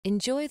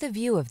Enjoy the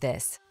view of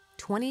this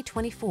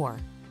 2024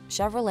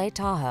 Chevrolet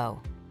Tahoe.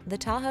 The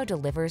Tahoe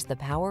delivers the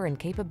power and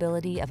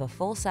capability of a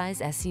full-size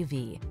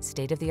SUV,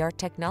 state-of-the-art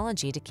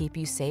technology to keep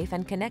you safe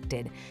and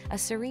connected, a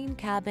serene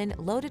cabin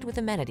loaded with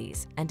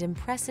amenities, and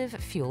impressive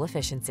fuel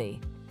efficiency.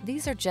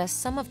 These are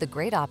just some of the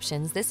great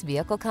options this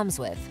vehicle comes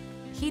with: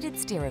 heated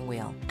steering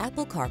wheel,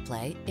 Apple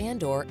CarPlay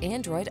and/or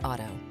Android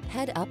Auto,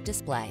 head-up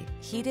display,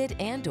 heated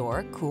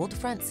and/or cooled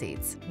front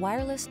seats,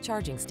 wireless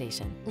charging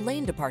station,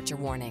 lane departure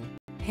warning,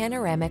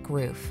 panoramic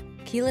roof,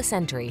 keyless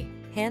entry,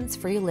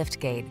 hands-free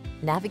liftgate,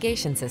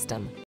 navigation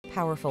system.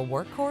 Powerful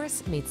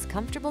workhorse meets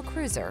comfortable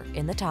cruiser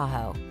in the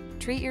Tahoe.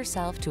 Treat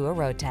yourself to a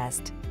road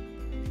test.